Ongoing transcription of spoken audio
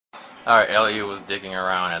Alright, Elliot was digging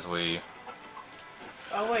around as we...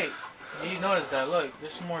 Oh wait, you notice that? Look,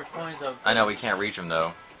 there's some more coins up there. I know we can't reach him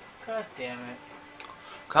though. God damn it.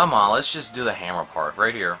 Come on, let's just do the hammer part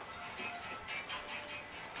right here.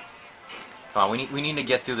 Come on, we need to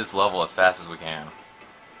get through this level as fast as we can.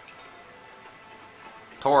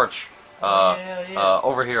 Torch.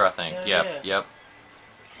 Over here, I think. Hell Yep, yeah. yep.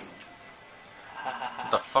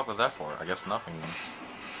 What the fuck was that for? I guess nothing.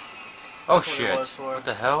 Oh That's what it shit! was for. What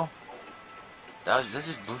the hell? That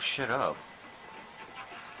just blew shit up.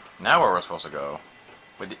 Now where we're supposed to go?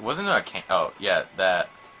 Wait, wasn't it a can? Oh yeah, that.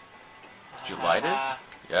 Did you light it?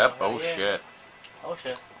 Yep. Oh yeah. shit! Oh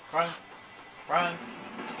shit. Run. Run.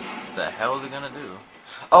 What the hell is it gonna do?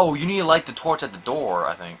 Oh, you need to light the torch at the door,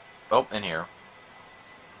 I think. Oh, in here.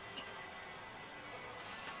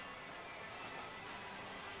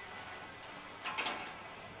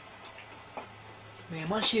 Man,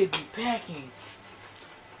 my shit be packing.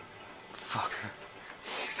 Fuck.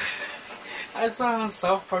 I saw it on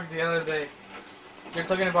South Park the other day. They're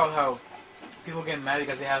talking about how people get mad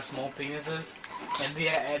because they have small penises,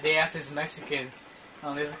 and they asked this Mexican,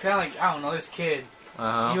 this kind of like, I don't know, this kid.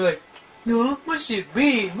 Uh-huh. He was like, no, my shit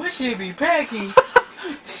big, my shit be packing.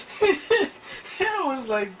 I was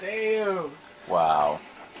like, damn. Wow.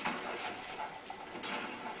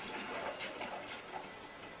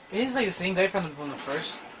 It's like the same guy from the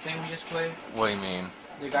first thing we just played. What do you mean?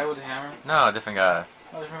 The guy with the hammer. No, different guy.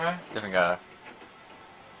 Oh, different guy? Different guy.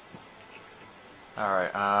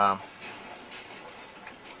 Alright,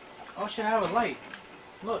 Oh shit, I have a light.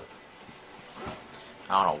 Look.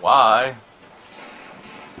 I don't know why. You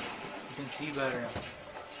can see better.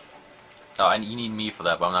 Oh, you need me for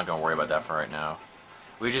that, but I'm not gonna worry about that for right now.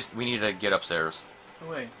 We need to get upstairs. Oh,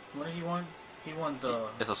 wait, what did he want? He want the...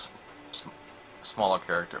 It's a smaller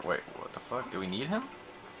character. Wait, what the fuck? Do we need him?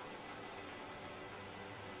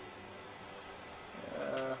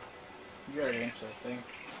 You gotta answer that thing.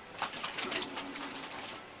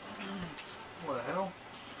 What the hell?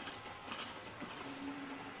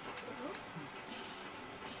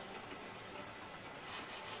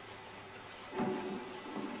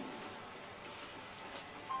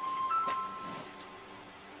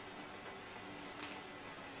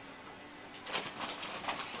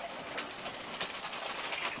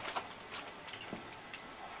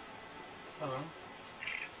 Hello?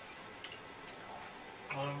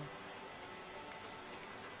 Hello?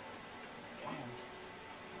 Damn.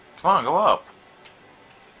 Come on, go up.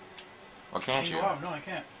 Or can't you? Go up. No, I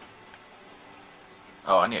can't.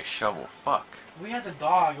 Oh, I need a shovel. Fuck. We had the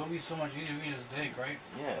dog. It'll be so much easier. We can just dig, right?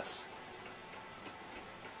 Yes.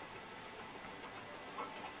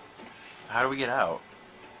 How do we get out?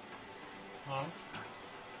 Hello?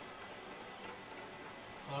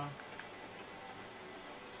 Hello?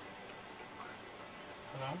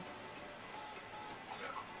 Hello?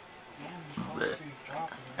 Damn, the calls keep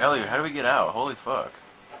dropping. Elliot, how do we get out? Holy fuck.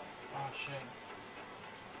 Oh shit.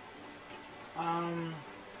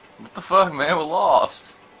 What the fuck, man? We're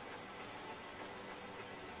lost.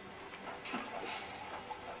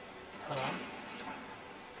 Hello?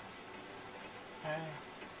 Hey.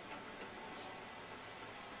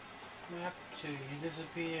 What happened to you? You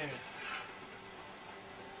disappeared.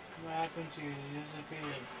 What happened to you? You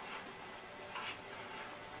disappeared.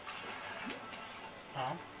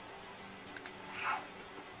 Huh?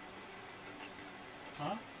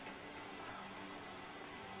 Huh?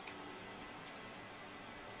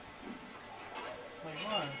 Like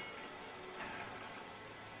what?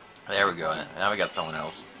 There we go. Now we got someone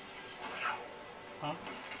else. Huh?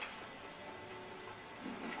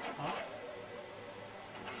 Huh?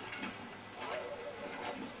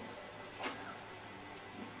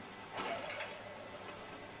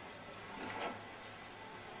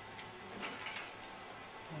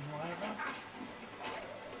 What happened?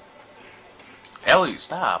 Elliot,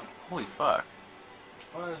 stop. Holy fuck.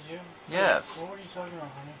 Oh, that's you? Yes. What were you talking about,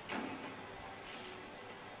 honey?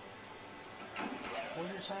 What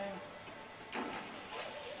were you saying?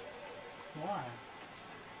 Why?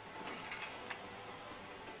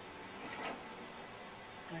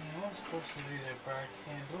 I know I'm supposed to be there, but I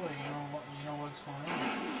can't do it. You know what's going on.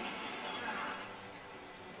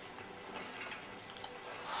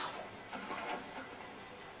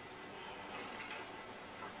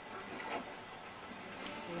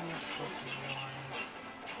 What am I supposed to do, honey?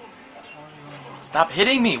 Stop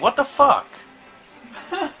hitting me. What the fuck?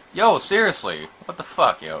 Yo, seriously. What the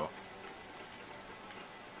fuck, yo?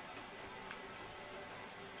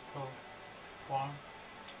 Oh, one.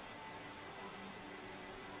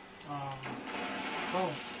 Oh.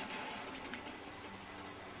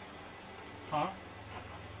 Huh?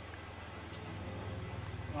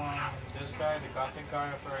 This guy, the gothic guy,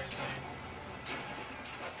 I forgot his name.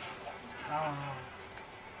 I don't know.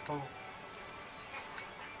 Who?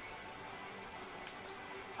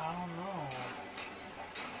 I don't know.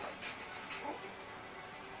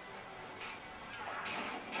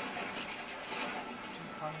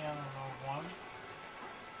 Funny, I don't know. One.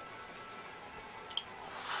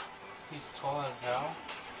 He's tall as hell.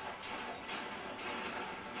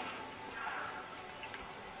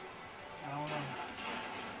 I don't know.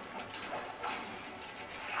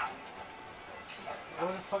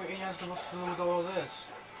 What the fuck Angel supposed to do with all this?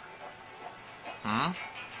 Hmm?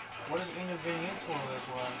 What is Angel getting into all this?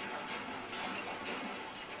 Why?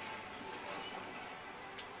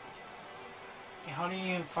 And how do you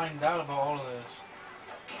even find out about all of this?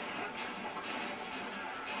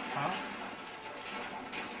 Huh?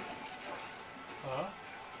 Huh?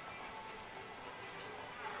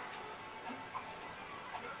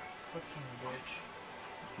 Fucking bitch.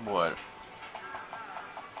 What?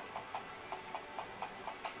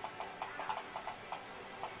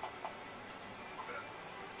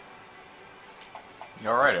 You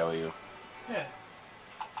alright, Ellie? Yeah.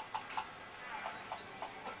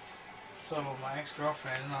 So my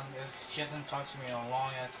ex-girlfriend, she hasn't talked to me in a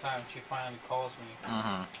long ass time. She finally calls me.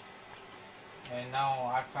 Mm-hmm. And now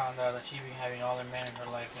I found out that she been having all the men in her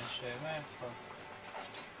life and shit. Man, fuck.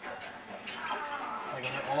 Like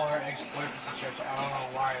all her ex-boyfriends and shit. I don't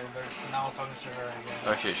know why they're now talking to her again.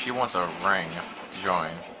 Oh shit, she wants a ring to join.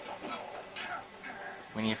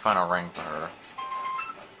 We need to find a ring for her.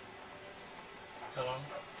 Hello?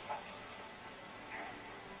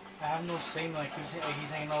 I have no saying, like he's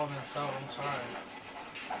hanging out with himself. I'm sorry.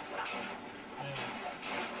 Yeah.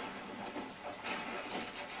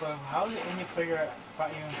 But how did any figure out,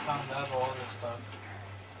 even found out about all this stuff?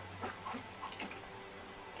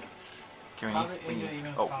 How did India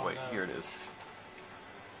even oh found wait, out? here it is.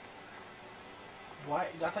 Why?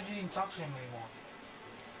 I thought you didn't talk to him anymore.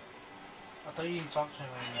 I thought you didn't talk to him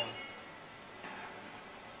anymore.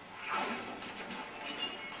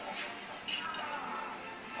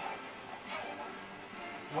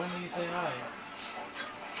 When did you say hi?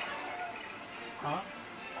 Huh?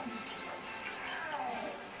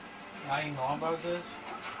 Now you know about this?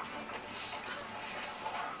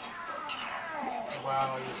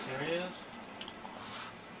 Wow, are you serious?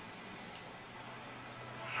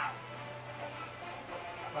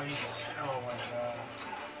 Are you? Oh my god.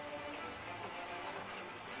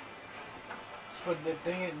 But the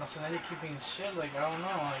thing is, so now you're keeping shit. Like I don't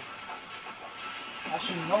know. Like I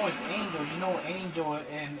should know it's Angel. You know Angel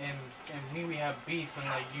and me. We have beef, and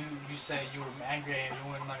like you said you were angry and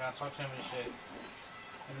you weren't not gonna talk to him and shit.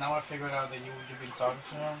 And now I figured out that you've been talking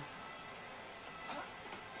to him.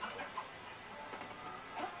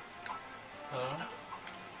 Hello?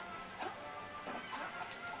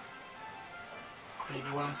 You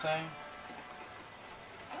get what I'm saying?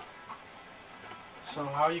 So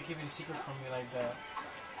how are you keeping secret from me like that?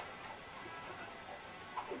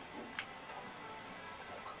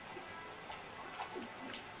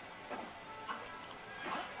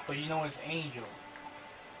 But you know it's Angel.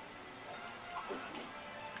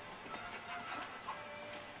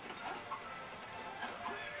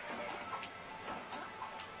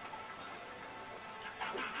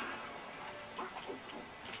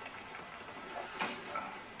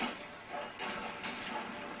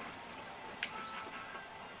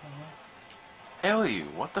 Ellie,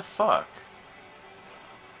 what the fuck?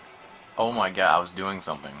 Oh my god, I was doing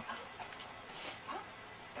something.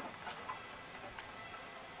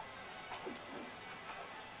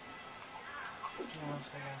 Give me 1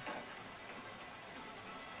 second.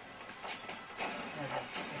 Okay, I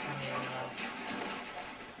can hear you now.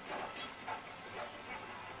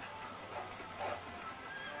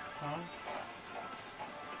 Huh?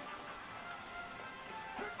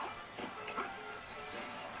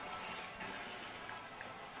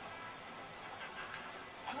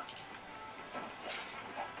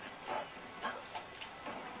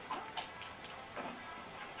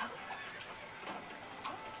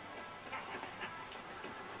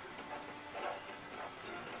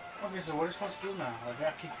 Okay, so what are you supposed to do now? Like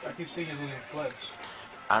I keep seeing you doing flips.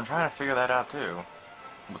 I'm trying to figure that out too.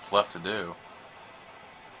 What's left to do?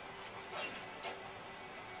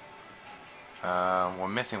 We're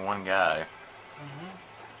missing one guy.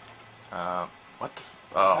 What the? So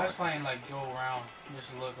I was Oh, playing like go around,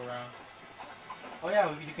 just look around. Oh yeah,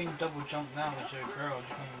 you can double jump now with your girl. You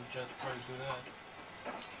can just probably do that.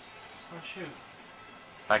 Oh shoot!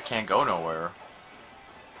 I can't go nowhere.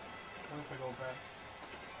 What if I go back?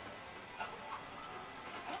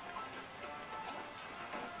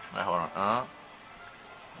 Wait, hold on.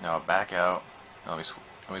 No, back out. Let me.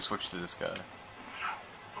 Let me switch to this guy.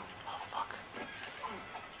 Oh, fuck.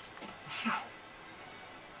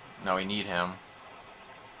 No, we need him.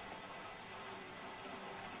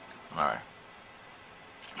 Alright.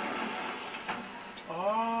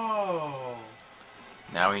 Oh.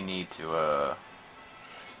 Now we need to,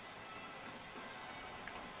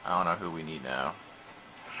 I don't know who we need now.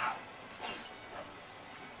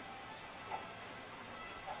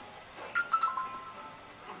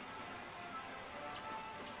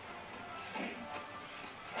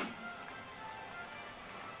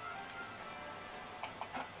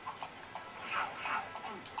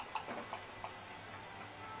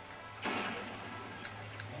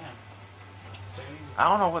 I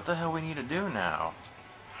don't know what the hell we need to do now.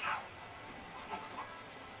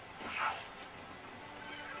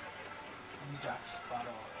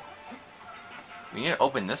 We need to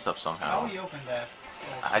open this up somehow. How do you open that?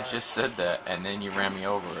 Oh, I just said that, and then you ran me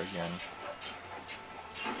over again.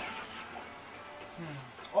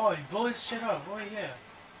 Oh, you blow this shit up. Oh, yeah.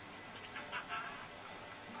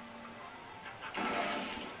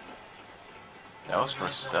 That was for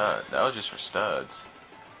stud. That was just for studs.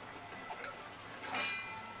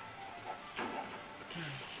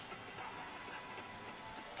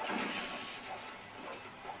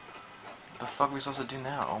 What the fuck are we supposed to do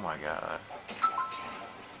now? Oh my god.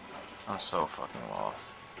 I'm so fucking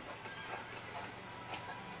lost.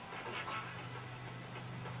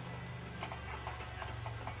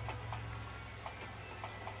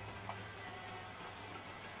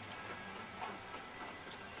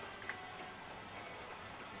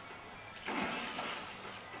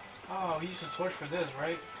 Oh, we used a torch for this,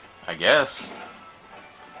 right? I guess.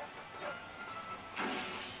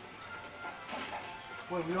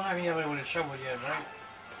 Wait, we don't have anybody with a shovel yet, right?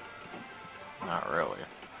 Not really.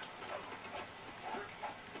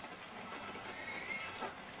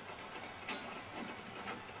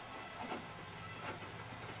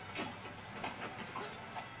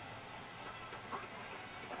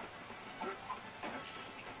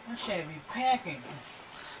 That shit be packing.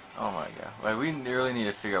 Oh my god. Like, we really need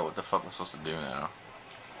to figure out what the fuck we're supposed to do now.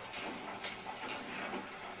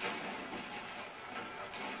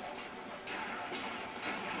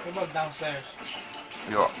 What about downstairs?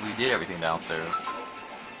 We did everything downstairs.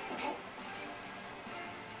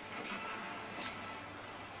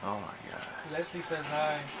 Oh my god. Leslie says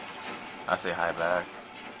hi. I say hi back.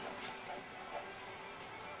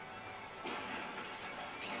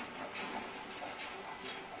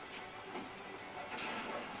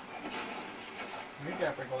 We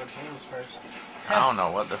gotta break all the tables first. I don't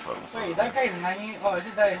know what the fuck was Wait, that guy's hanging. Oh, is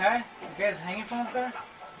it that guy? The guy's hanging from up there?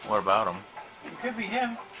 What about him? It could be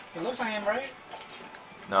him. It looks like him, right?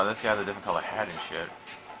 No, this guy has a different color hat and shit.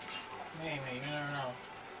 Maybe, you never know.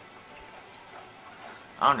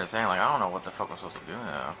 I'm just saying, like, I don't know what the fuck we're supposed to do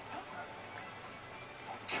now.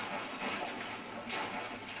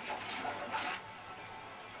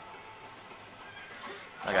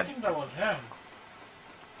 Like, I think that was him.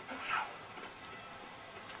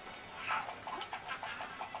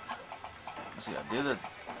 Let's see, I did it.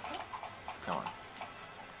 Come on.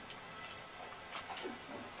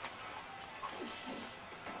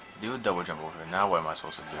 Do a double jump over here. Now what am I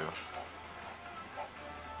supposed to do?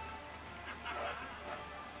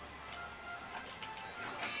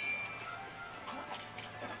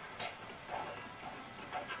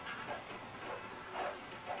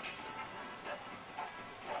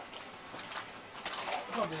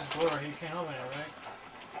 Oh, this door, he can't open it, right?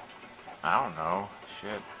 I don't know.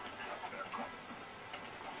 Shit.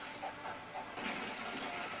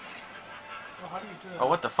 Oh, how do you do that? Oh,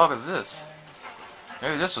 what the fuck is this?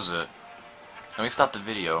 Maybe this was it. Let me stop the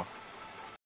video.